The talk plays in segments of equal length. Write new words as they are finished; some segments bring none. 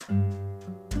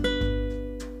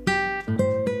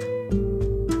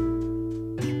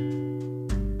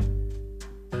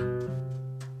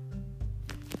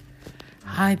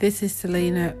Hi, this is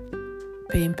Selena,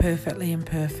 being perfectly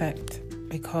imperfect,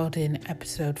 recording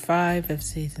episode 5 of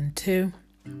season 2.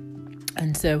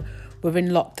 And so we're in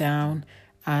lockdown,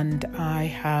 and I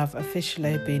have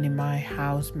officially been in my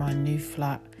house, my new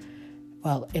flat,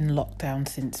 in lockdown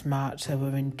since March. So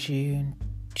we're in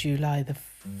July the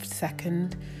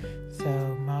 2nd.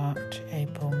 So March,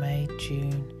 April, May,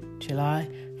 June, July,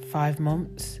 5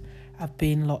 months I've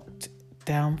been locked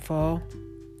down for.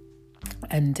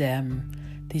 And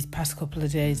these past couple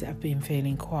of days I've been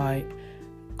feeling quite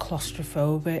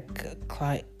claustrophobic,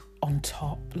 quite on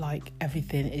top, like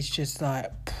everything is just like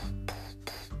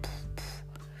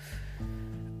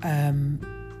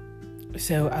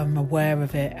so I'm aware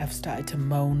of it. I've started to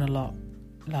moan a lot,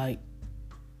 like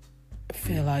I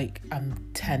feel like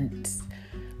I'm tense.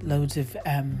 Loads of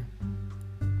I've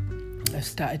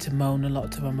started to moan a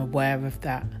lot, so I'm aware of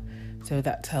that. So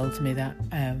that tells me that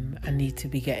I need to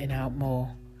be getting out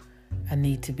more. I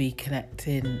need to be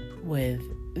connecting with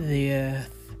the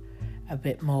earth a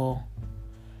bit more,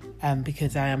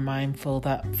 because I am mindful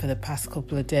that for the past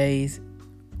couple of days,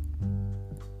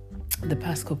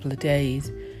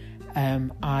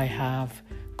 I have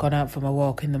gone out for my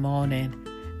walk in the morning,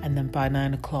 and then by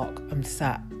 9 o'clock I'm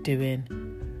sat doing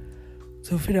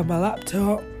something on my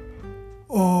laptop,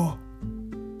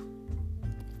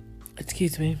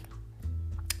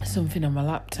 something on my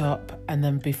laptop, and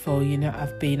then before you know,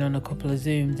 I've been on a couple of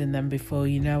Zooms, and then before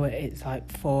you know it, it's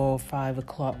like 4, 5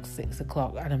 o'clock, 6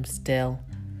 o'clock, and I've still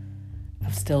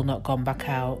not gone back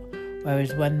out.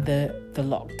 Whereas when the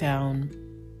lockdown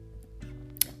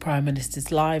Prime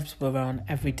Minister's lives were on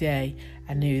every day,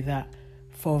 I knew that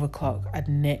 4 o'clock I'd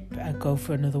nip, I'd go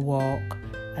for another walk,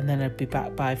 and then I'd be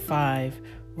back by 5.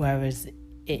 Whereas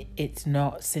it's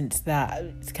not. Since that,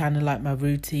 it's kind of like my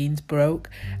routines broke,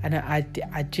 and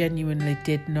I genuinely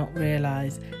did not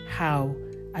realise how.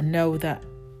 I know that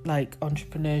like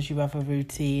entrepreneurs, you have a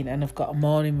routine, and I've got a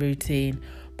morning routine,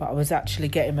 but I was actually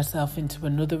getting myself into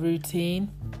another routine,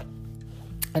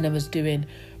 and I was doing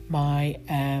my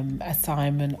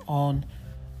assignment on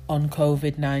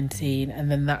COVID-19,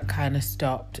 and then that kind of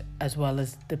stopped, as well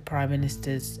as the Prime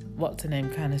Minister's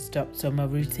kind of stopped, so my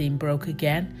routine broke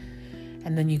again.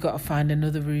 And then you got to find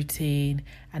another routine,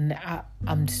 and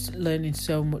I'm just learning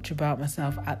so much about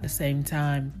myself at the same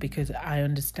time, because I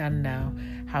understand now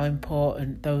how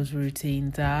important those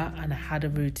routines are. And I had a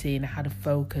routine, I had a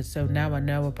focus, so now I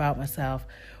know about myself.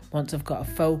 Once I've got a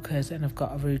focus and I've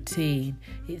got a routine,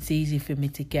 it's easy for me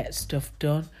to get stuff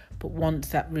done. But once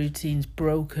that routine's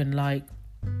broken, like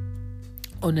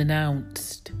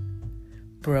unannounced,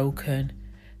 broken,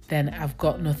 then I've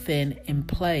got nothing in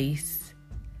place.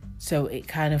 So it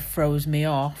kind of throws me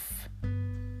off.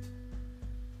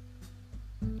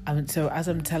 So as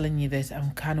I'm telling you this, I'm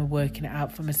kind of working it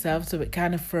out for myself. So it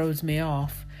kind of throws me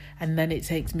off. And then it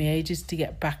takes me ages to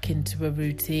get back into a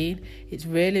routine. It's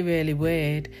really, really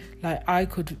weird. Like I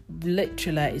could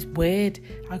literally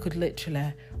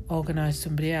organise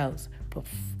somebody else, but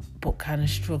kind of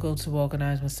struggle to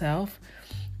organise myself.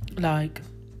 Like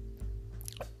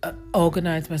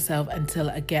organise myself until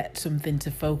I get something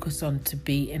to focus on, to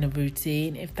be in a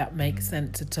routine, if that makes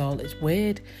sense at all. It's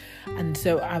weird. And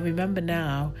so I remember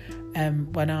now,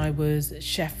 when I was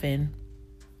chefing,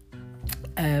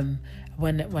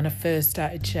 when I first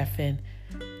started chefing,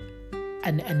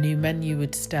 and a new menu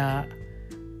would start,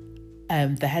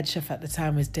 the head chef at the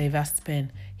time was Dave Aspin.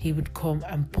 He would come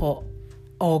and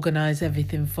organise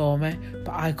everything for me,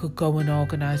 but I could go and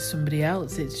organise somebody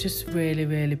else. It's just really,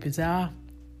 really bizarre.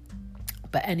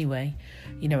 But anyway,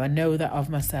 I know that of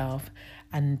myself.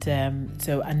 And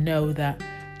so I know that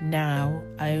now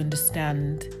I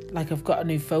understand, like I've got a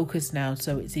new focus now.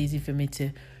 So it's easy for me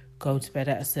to go to bed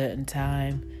at a certain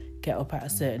time, get up at a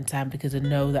certain time, because I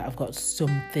know that I've got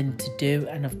something to do,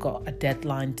 and I've got a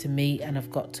deadline to meet, and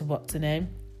I've got to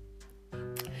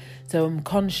So I'm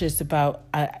conscious about,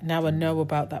 now I know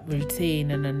about that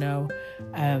routine, and I know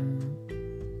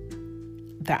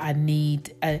that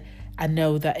I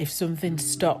know that if something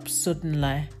stops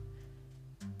suddenly,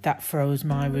 that throws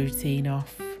my routine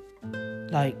off.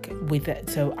 Like with it,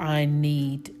 so I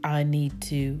need the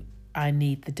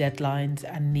deadlines.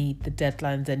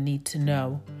 I need to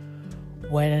know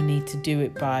when I need to do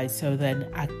it by, so then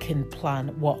I can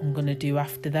plan what I'm going to do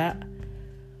after that.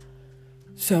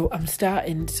 So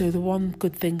the one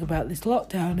good thing about this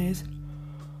lockdown is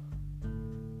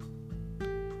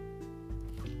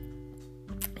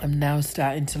I'm now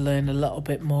starting to learn a little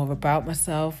bit more about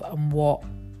myself, and what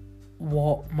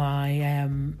my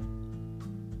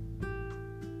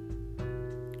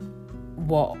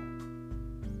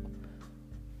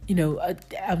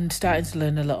I'm starting to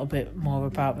learn a little bit more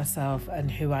about myself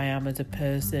and who I am as a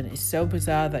person. It's so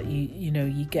bizarre that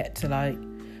you get to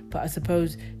but I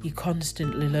suppose you're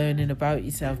constantly learning about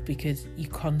yourself because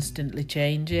you're constantly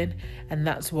changing, and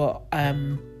that's what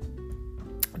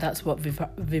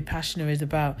Vipassana is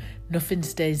about. Nothing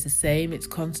stays the same, it's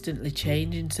constantly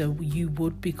changing. So you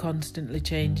would be constantly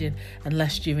changing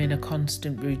unless you're in a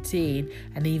constant routine,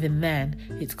 and even then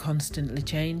it's constantly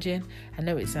changing. I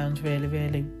know it sounds really,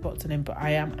 really bottoming, but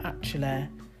I am actually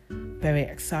very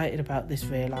excited about this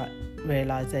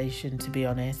realization, to be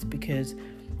honest, because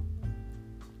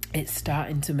it's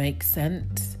starting to make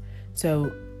sense.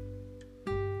 So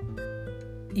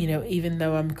even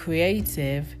though I'm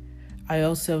creative, I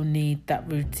also need that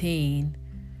routine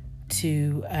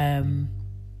to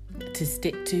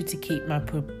stick to keep my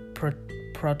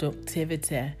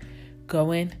productivity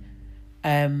going.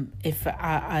 If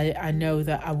I know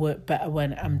that I work better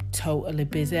when I'm totally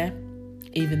busy,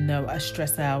 even though I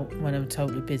stress out when I'm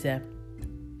totally busy.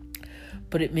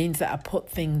 But it means that I put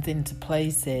things into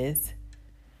places,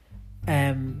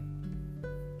 and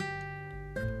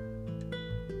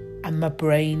my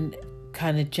brain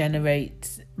kind of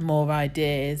generates more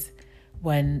ideas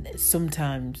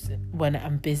sometimes when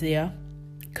I'm busier,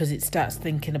 because it starts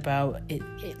thinking about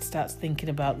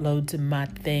loads of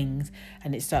mad things,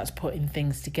 and it starts putting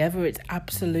things together. It's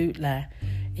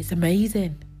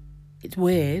amazing. It's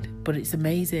weird, but it's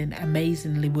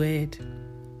amazingly weird.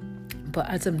 But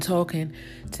as I'm talking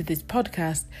to this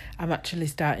podcast, I'm actually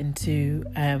starting to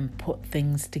put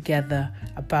things together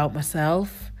about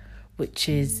myself, which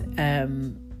is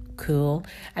cool.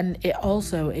 And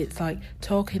it's like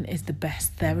talking is the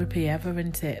best therapy ever,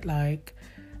 isn't it? Like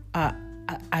I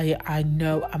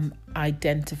know I'm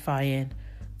identifying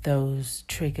those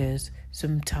triggers.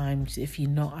 Sometimes if you're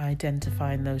not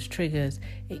identifying those triggers,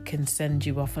 it can send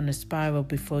you off on a spiral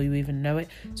before you even know it.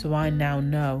 So I now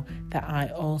know that I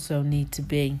also need to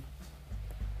be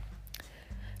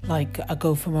I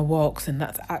go for my walks, and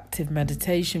that's active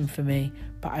meditation for me,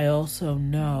 but I also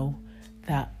know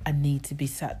that I need to be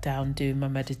sat down doing my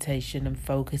meditation and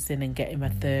focusing and getting my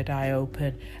third eye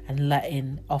open and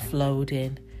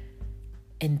offloading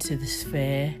into the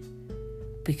sphere,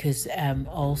 because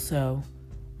also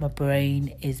my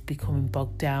brain is becoming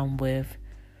bogged down with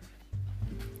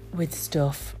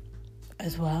stuff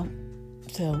as well.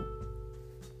 So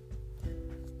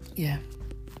yeah,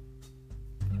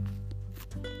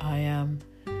 I am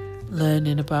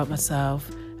learning about myself,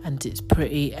 and it's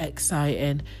pretty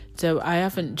exciting. So I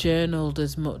haven't journaled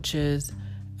as much as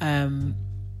I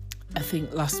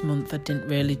think last month I didn't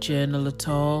really journal at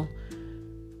all,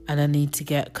 and I need to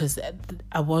because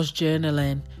I was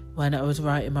journaling when I was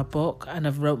writing my book, and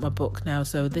I've wrote my book now.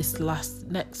 So this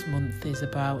next month is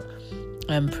about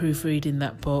proofreading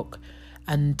that book,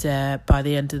 and by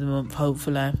the end of the month,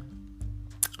 hopefully,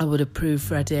 I would have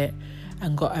proofread it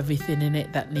and got everything in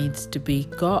it that needs to be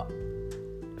got.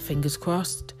 Fingers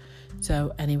crossed.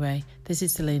 So anyway, this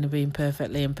is Selena being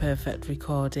Perfectly Imperfect,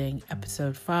 recording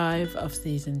episode 5 of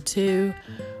season 2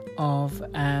 of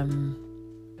the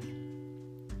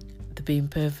Being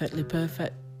Perfectly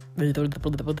Perfect, Being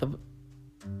Perfectly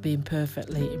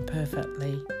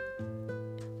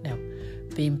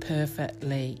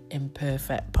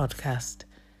Imperfect podcast.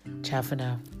 Ciao for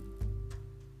now.